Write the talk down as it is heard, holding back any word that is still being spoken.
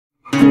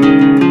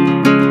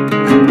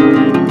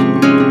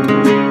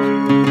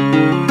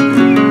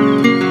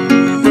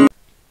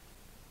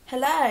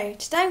So,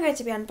 today I'm going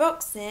to be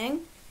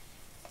unboxing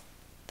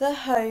the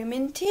home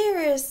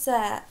interior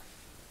set.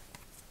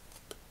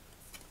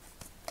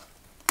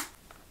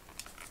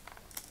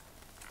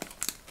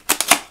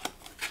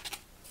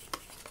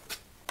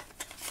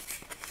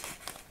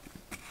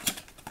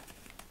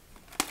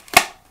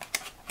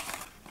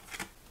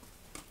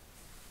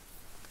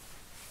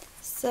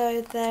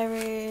 So there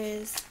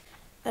is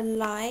a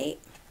light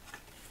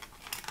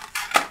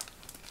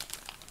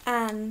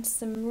and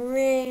some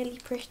really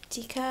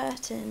pretty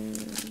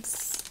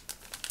curtains.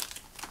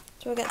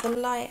 So we'll get the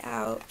light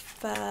out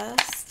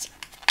first.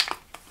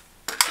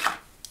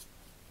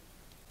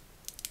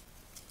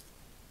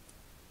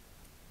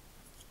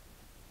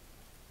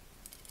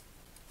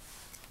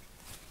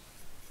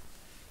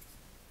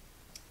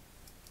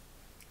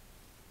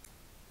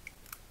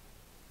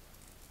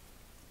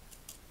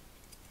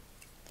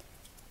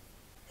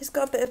 It's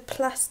got a bit of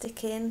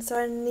plastic in, so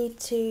I need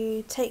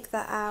to take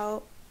that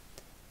out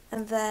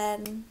and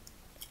then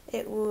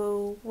it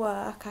will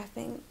work, I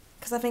think,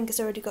 because I think it's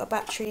already got a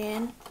battery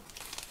in.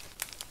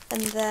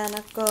 And then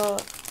I've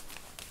got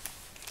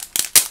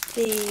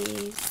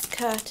these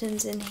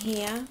curtains in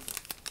here.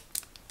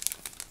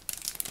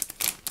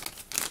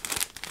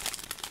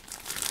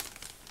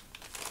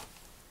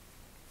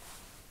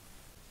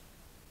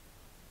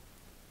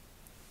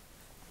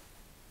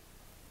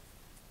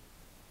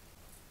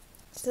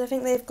 So I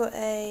think they've got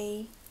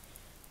a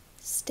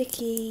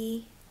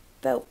sticky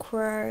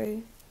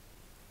Velcro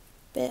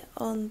bit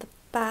on the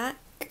back.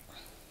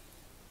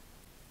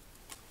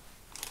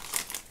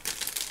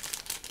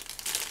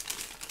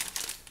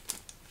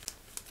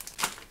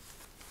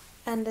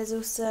 And there's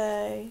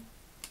also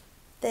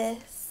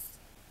this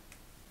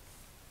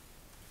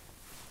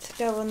to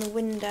go on the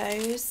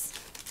windows.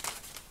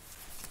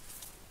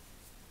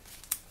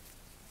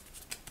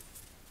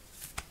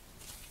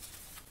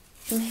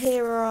 And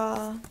here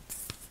are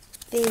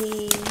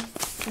the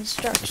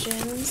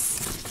instructions.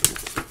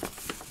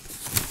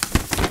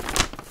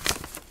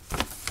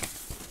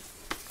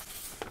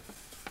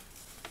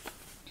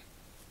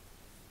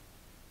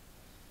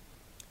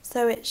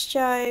 So it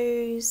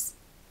shows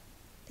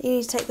that you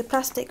need to take the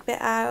plastic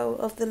bit out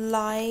of the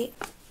light,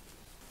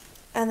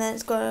 and then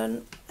it's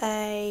got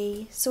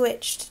a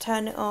switch to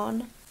turn it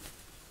on,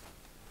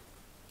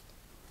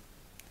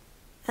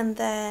 and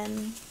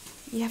then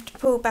you have to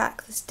pull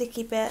back the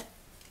sticky bit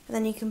and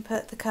then you can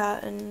put the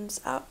curtains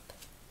up.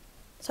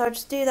 So I'll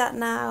just do that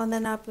now and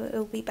then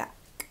it'll be back.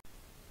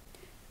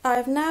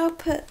 I've now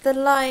put the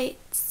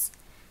lights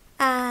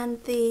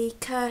and the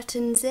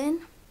curtains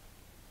in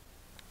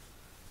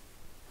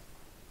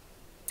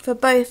for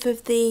both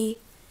of the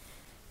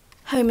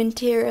home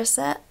interior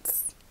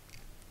sets,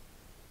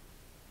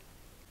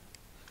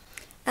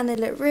 and they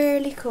look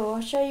really cool.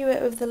 I'll show you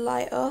it with the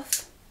light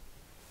off.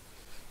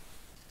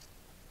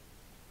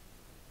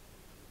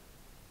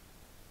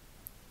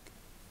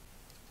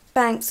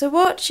 Thanks for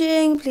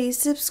watching, please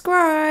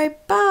subscribe,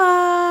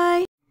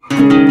 bye!